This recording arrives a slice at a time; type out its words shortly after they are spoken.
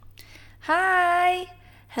Hi!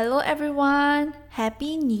 Hello everyone!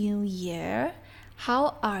 Happy New Year!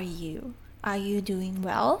 How are you? Are you doing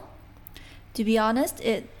well? To be honest,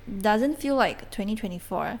 it doesn't feel like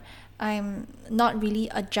 2024. I'm not really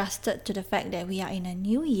adjusted to the fact that we are in a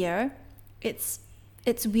new year. It's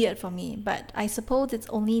it's weird for me, but I suppose it's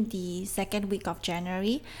only the second week of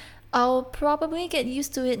January. I'll probably get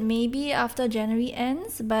used to it maybe after January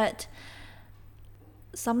ends, but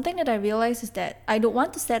something that I realized is that I don't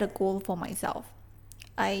want to set a goal for myself.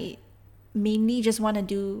 I mainly just want to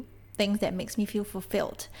do things that makes me feel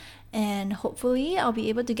fulfilled. And hopefully I'll be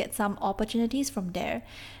able to get some opportunities from there.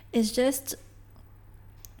 It's just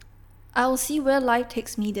I'll see where life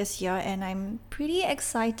takes me this year and I'm pretty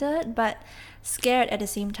excited but scared at the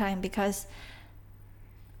same time because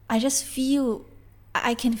I just feel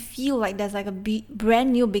I can feel like there's like a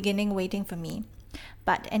brand new beginning waiting for me.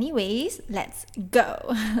 But anyways, let's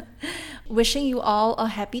go. Wishing you all a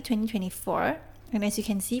happy 2024. And as you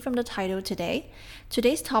can see from the title today,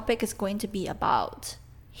 today's topic is going to be about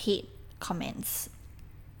hate comments,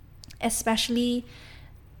 especially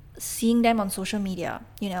seeing them on social media,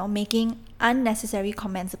 making unnecessary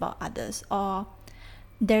comments about others. Or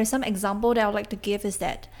there's some example that I would like to give is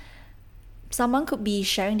that someone could be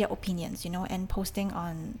sharing their opinions, and posting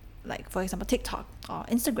on, like, for example, TikTok or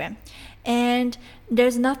Instagram. And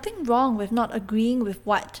there's nothing wrong with not agreeing with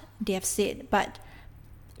what they have said, but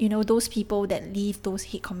those people that leave those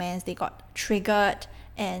hate comments, they got triggered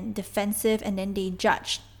and defensive, and then they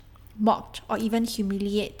judged, mocked, or even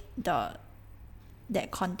humiliate that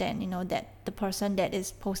content, that the person that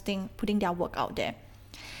is putting their work out there.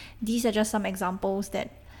 These are just some examples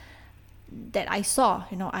that I saw,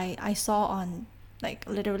 I saw on, like,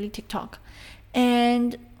 literally TikTok.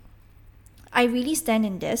 And I really stand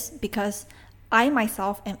in this because I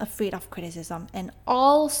myself am afraid of criticism and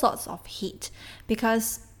all sorts of hate,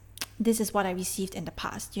 because this is what I received in the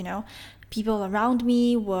past. People around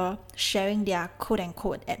me were sharing their quote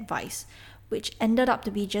unquote advice, which ended up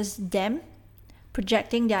to be just them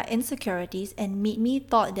projecting their insecurities and made me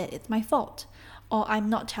thought that it's my fault, or I'm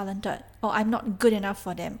not talented, or I'm not good enough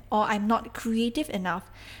for them, or I'm not creative enough,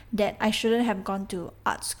 that I shouldn't have gone to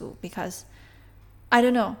art school because, I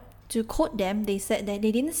don't know, to quote them, they said that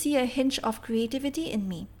they didn't see a hint of creativity in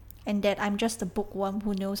me and that I'm just a bookworm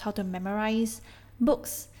who knows how to memorize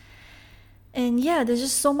books. And yeah, there's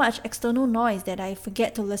just so much external noise that I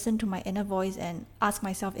forget to listen to my inner voice and ask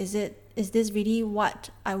myself, is this really what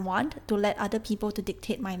I want, to let other people to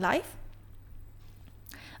dictate my life?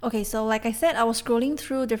 Okay, so like I said, I was scrolling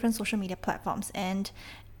through different social media platforms, and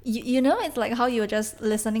it's like how you're just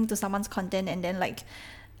listening to someone's content and then, like,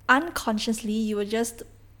 unconsciously you will just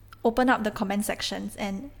open up the comment sections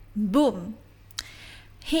and boom,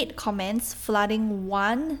 hate comments flooding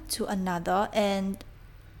one to another. And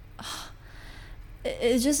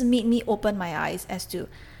it just made me open my eyes as to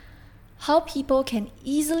how people can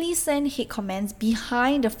easily send hate comments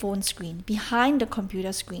behind the phone screen, behind the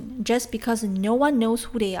computer screen, just because no one knows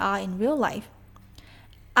who they are in real life.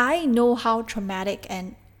 I know how traumatic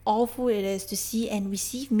and awful it is to see and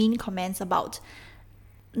receive mean comments about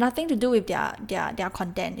nothing to do with their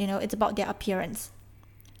content. It's about their appearance,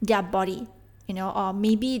 their body, or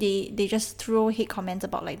maybe they just throw hate comments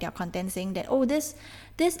about, like, their content, saying that, oh, this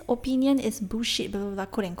opinion is bullshit, blah blah blah,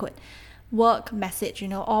 quote unquote, work message,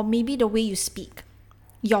 or maybe the way you speak,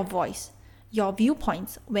 your voice, your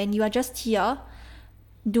viewpoints, when you are just here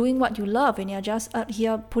doing what you love, and you're just out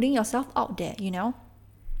here putting yourself out there.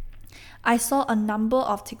 I saw a number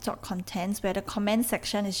of TikTok contents where the comment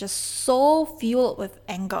section is just so filled with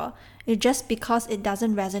anger. It's just because it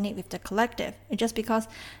doesn't resonate with the collective. It's just because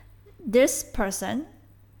this person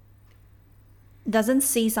doesn't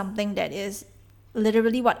say something that is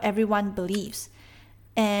literally what everyone believes.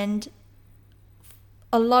 And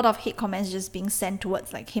a lot of hate comments just being sent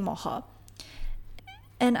towards, like, him or her.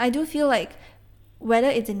 And I do feel like whether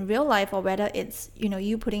it's in real life or whether it's,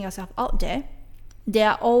 you putting yourself out there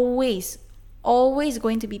are always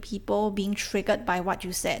going to be people being triggered by what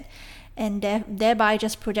you said, and thereby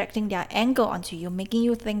just projecting their anger onto you, making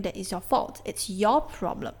you think that it's your fault, it's your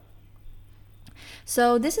problem.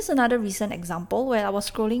 So this is another recent example where I was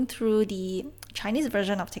scrolling through the Chinese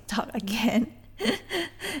version of TikTok again.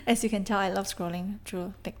 As you can tell, I love scrolling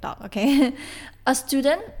through TikTok, okay? A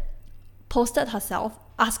student posted herself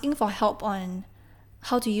asking for help on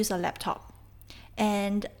how to use a laptop.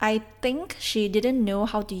 And I think she didn't know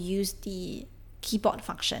how to use the keyboard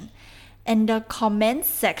function. And the comment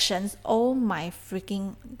sections, oh my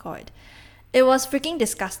freaking god. It was freaking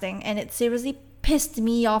disgusting, and it seriously pissed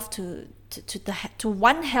me off to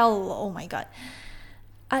one hell. Oh my god.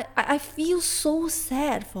 I feel so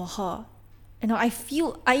sad for her.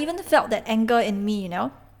 I even felt that anger in me,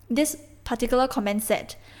 This particular comment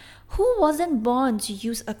said, "Who wasn't born to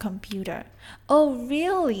use a computer? Oh,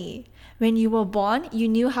 really? When you were born, you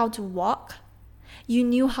knew how to walk? You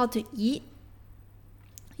knew how to eat?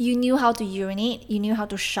 You knew how to urinate? You knew how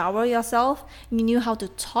to shower yourself? You knew how to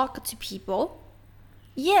talk to people?"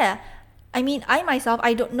 Yeah, I myself,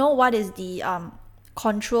 I don't know what is the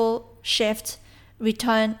control, shift,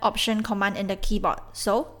 return, option, command in the keyboard.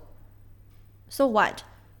 So what?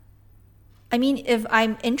 If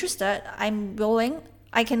I'm interested, I'm willing,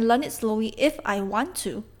 I can learn it slowly if I want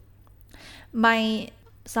to.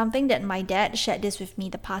 Something that my dad shared this with me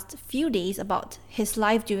the past few days about his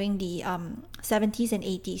life during the 70s and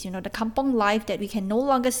 80s, the kampong life that we can no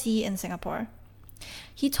longer see in Singapore.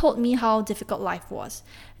 He told me how difficult life was.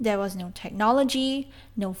 There was no technology,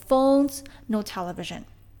 no phones, no television.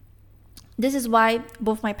 This is why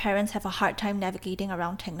both my parents have a hard time navigating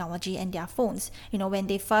around technology and their phones. When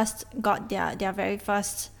they first got their very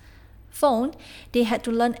first phone, they had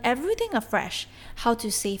to learn everything afresh. How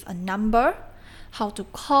to save a number, how to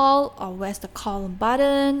call, or where's the call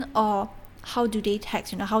button, or how do they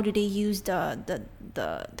text, how do they use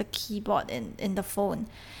the keyboard in the phone.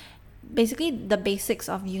 Basically the basics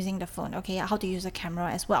of using the phone, okay, how to use a camera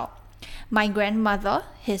as well. My grandmother,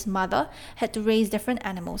 his mother, had to raise different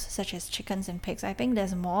animals such as chickens and pigs. I think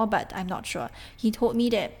there's more, but I'm not sure. He told me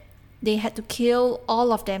that they had to kill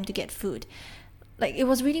all of them to get food. Like, it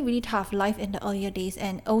was really, really tough life in the earlier days.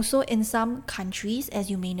 And also in some countries, as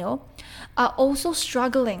you may know, are also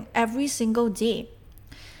struggling every single day.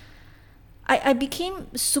 I became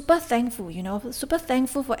super thankful, super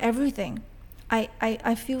thankful for everything.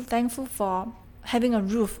 I feel thankful for having a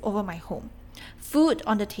roof over my home, food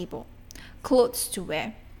on the table, clothes to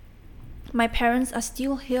wear. My parents are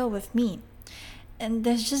still here with me. And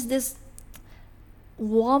there's just this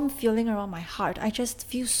warm feeling around my heart. I just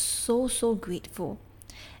feel so, so grateful.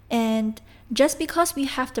 And just because we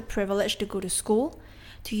have the privilege to go to school,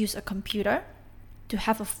 to use a computer, to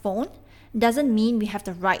have a phone, doesn't mean we have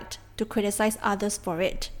the right to criticize others for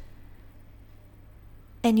it.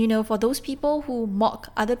 And for those people who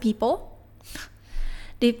mock other people,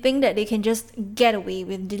 they think that they can just get away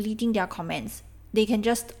with deleting their comments. They can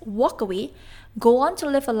just walk away, go on to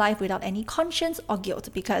live a life without any conscience or guilt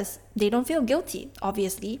because they don't feel guilty,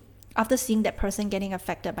 obviously, after seeing that person getting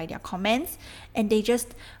affected by their comments. And they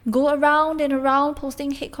just go around and around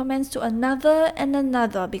posting hate comments to another and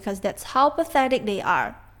another because that's how pathetic they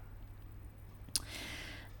are.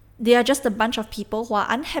 They are just a bunch of people who are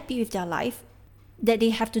unhappy with their life, that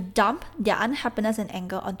they have to dump their unhappiness and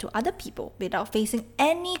anger onto other people without facing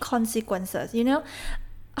any consequences.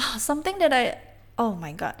 Something that oh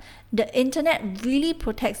my god, the internet really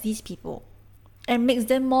protects these people and makes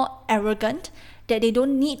them more arrogant that they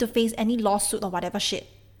don't need to face any lawsuit or whatever shit.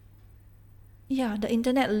 Yeah, the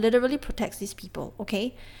internet literally protects these people,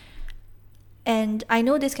 okay? And I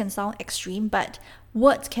know this can sound extreme, but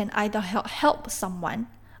words can either help someone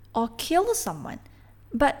or kill someone.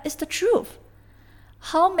 But it's the truth.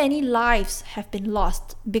 How many lives have been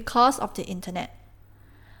lost because of the internet?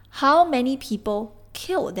 How many people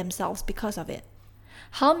killed themselves because of it?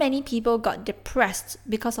 How many people got depressed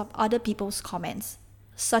because of other people's comments?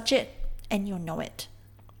 Search it and you'll know it.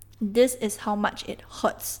 This is how much it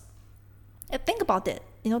hurts. Think about it.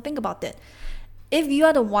 Think about it. If you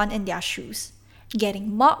are the one in their shoes,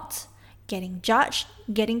 getting mocked, getting judged,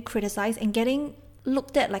 getting criticized, and getting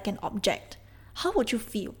looked at like an object, how would you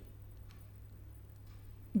feel?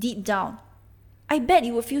 Deep down, I bet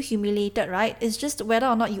you would feel humiliated, right? It's just whether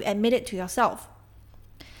or not you admit it to yourself.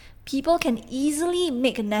 People can easily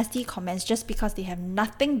make nasty comments just because they have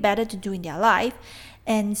nothing better to do in their life,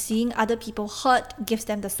 and seeing other people hurt gives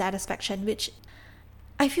them the satisfaction, which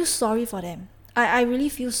I feel sorry for them. I really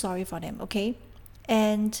feel sorry for them, okay?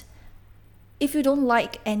 And if you don't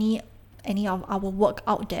like any of our work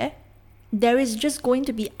out there is just going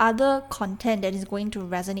to be other content that is going to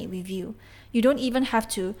resonate with you. You don't even have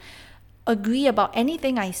to agree about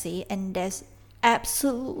anything I say, and there's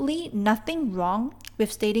absolutely nothing wrong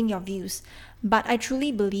with stating your views. But I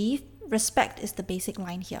truly believe respect is the basic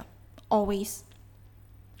line here. Always.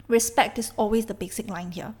 Respect is always the basic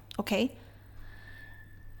line here, okay?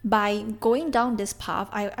 By going down this path,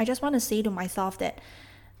 I just want to say to myself that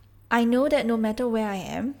I know that no matter where I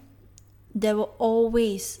am, there will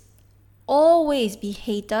always be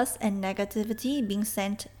haters and negativity being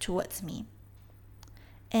sent towards me.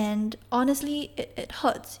 And honestly, it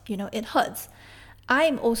hurts, it hurts.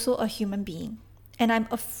 I'm also a human being, and I'm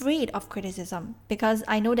afraid of criticism because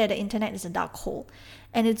I know that the internet is a dark hole,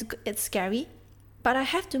 and it's scary, But I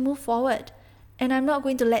have to move forward, and I'm not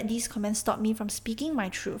going to let these comments stop me from speaking my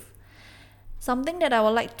truth. Something that I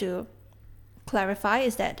would like to clarify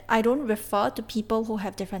is that I don't refer to people who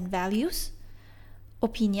have different values,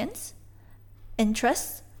 opinions,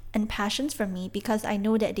 interests, and passions from me because I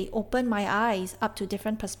know that they open my eyes up to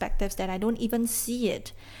different perspectives that I don't even see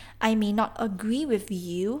it. I may not agree with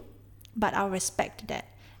you, but I'll respect that.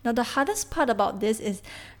 Now, the hardest part about this is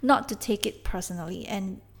not to take it personally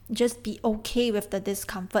and just be okay with the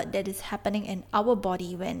discomfort that is happening in our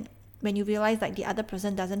body when you realize like the other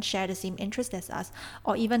person doesn't share the same interest as us,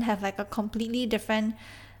 or even have like a completely different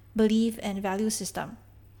belief and value system.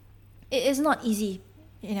 It is not easy,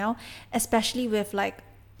 especially with like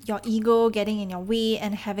your ego getting in your way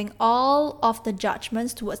and having all of the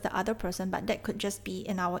judgments towards the other person, but that could just be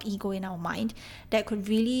in our ego, in our mind, that could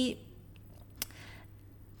really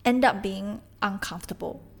end up being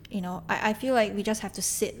uncomfortable. I feel like we just have to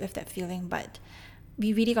sit with that feeling, but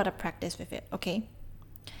we really got to practice with it, okay?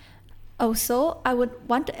 Also, I would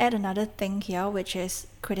want to add another thing here, which is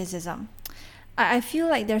criticism. I feel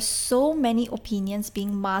like there's so many opinions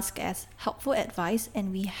being masked as helpful advice,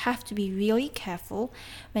 and we have to be really careful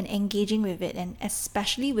when engaging with it, and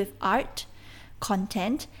especially with art,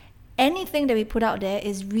 content, anything that we put out there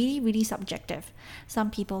is really, really subjective.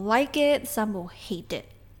 Some people like it, some will hate it.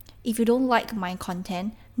 If you don't like my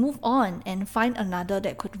content, move on and find another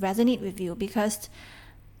that could resonate with you, because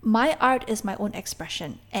my art is my own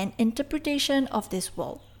expression and interpretation of this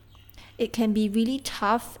world. It can be really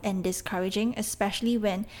tough and discouraging, especially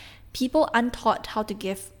when people aren't taught how to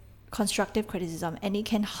give constructive criticism, and it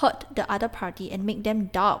can hurt the other party and make them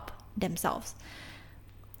doubt themselves.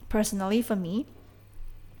 Personally, for me,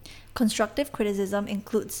 constructive criticism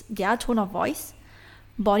includes their tone of voice,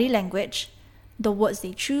 body language, the words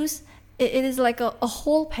they choose. It is like a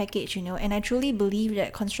whole package, and I truly believe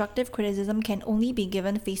that constructive criticism can only be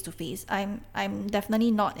given face to face. I'm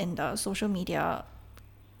definitely not in the social media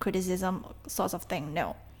criticism sorts of thing,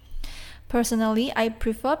 no. Personally, I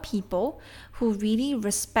prefer people who really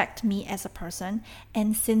respect me as a person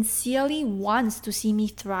and sincerely wants to see me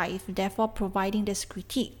thrive, therefore providing this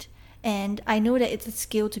critique. And I know that it's a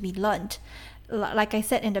skill to be learned. Like I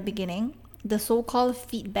said in the beginning, the so-called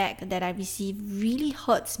feedback that I receive really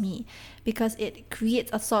hurts me because it creates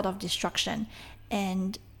a sort of destruction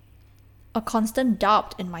and a constant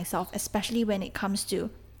doubt in myself, especially when it comes to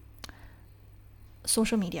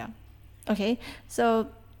social media. Okay, so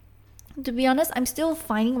to be honest, I'm still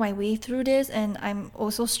finding my way through this, and I'm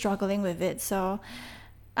also struggling with it. So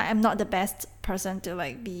I'm not the best person to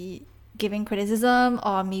like be giving criticism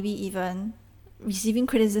or maybe even receiving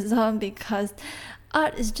criticism, because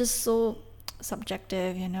art is just so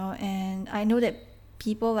subjective, and I know that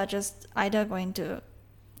people are just either going to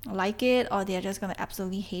like it or they're just going to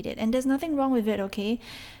absolutely hate it, and there's nothing wrong with it, okay?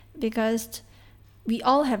 Because we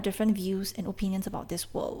all have different views and opinions about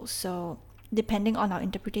this world. So depending on our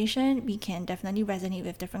interpretation, we can definitely resonate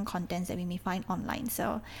with different contents that we may find online.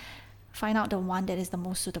 So find out the one that is the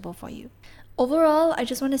most suitable for you. Overall, I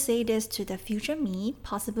just want to say this to the future me,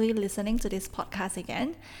 possibly listening to this podcast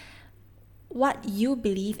again. What you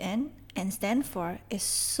believe in and stand for is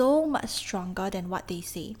so much stronger than what they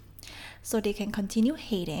say. So they can continue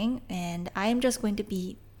hating, and I'm just going to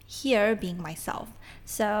be here being myself.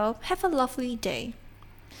 So have a lovely day.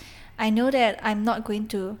 I know that I'm not going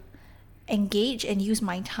to engage and use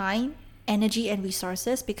my time, energy, and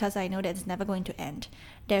resources because I know that it's never going to end.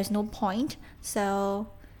 There's no point. So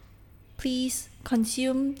please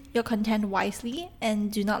consume your content wisely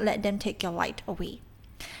and do not let them take your light away.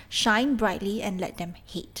 Shine brightly and let them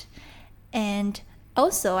hate. And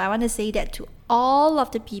also, I want to say that to all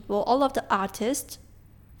of the people, all of the artists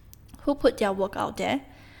who put their work out there,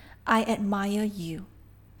 I admire you.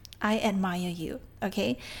 I admire you,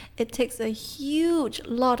 okay? It takes a huge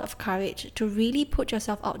lot of courage to really put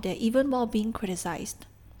yourself out there, even while being criticized.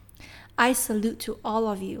 I salute to all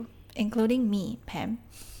of you, including me, Pam.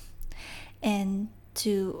 And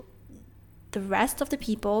to the rest of the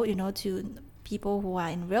people, to people who are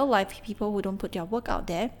in real life, people who don't put their work out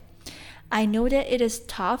there, I know that it is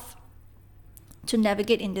tough to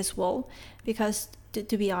navigate in this world because,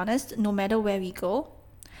 to be honest, no matter where we go,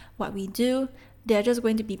 what we do, there are just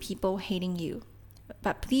going to be people hating you.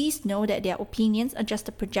 But please know that their opinions are just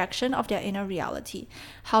a projection of their inner reality,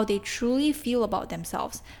 how they truly feel about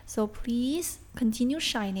themselves. So please continue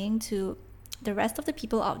shining to the rest of the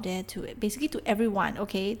people out there, to basically to everyone,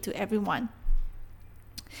 okay? To everyone.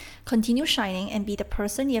 Continue shining and be the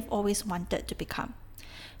person you have always wanted to become.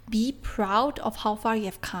 Be proud of how far you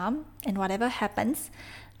have come, and whatever happens,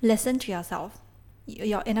 listen to yourself.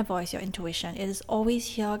 Your inner voice, your intuition, it is always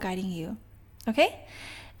here guiding you. Okay?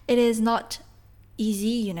 It is not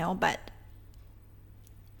easy, but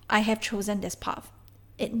I have chosen this path.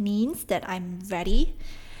 It means that I'm ready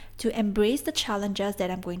to embrace the challenges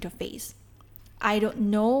that I'm going to face. I don't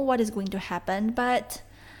know what is going to happen, but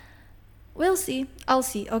we'll see. I'll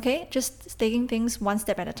see, okay? Just taking things one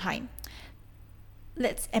step at a time.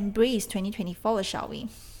 Let's embrace 2024, shall we?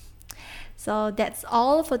 So that's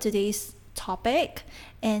all for today's topic.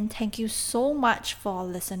 And thank you so much for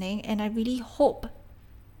listening. And I really hope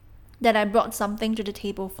that I brought something to the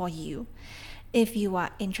table for you. If you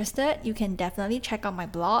are interested, you can definitely check out my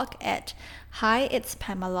blog at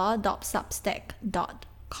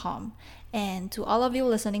hiitspamela.substack.com. And to all of you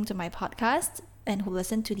listening to my podcast and who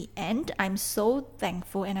listened to the end, I'm so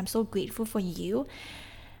thankful and I'm so grateful for you.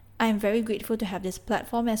 I'm very grateful to have this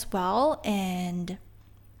platform as well, and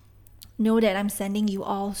know that I'm sending you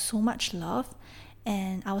all so much love,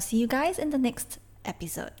 and I'll see you guys in the next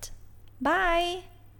episode. Bye!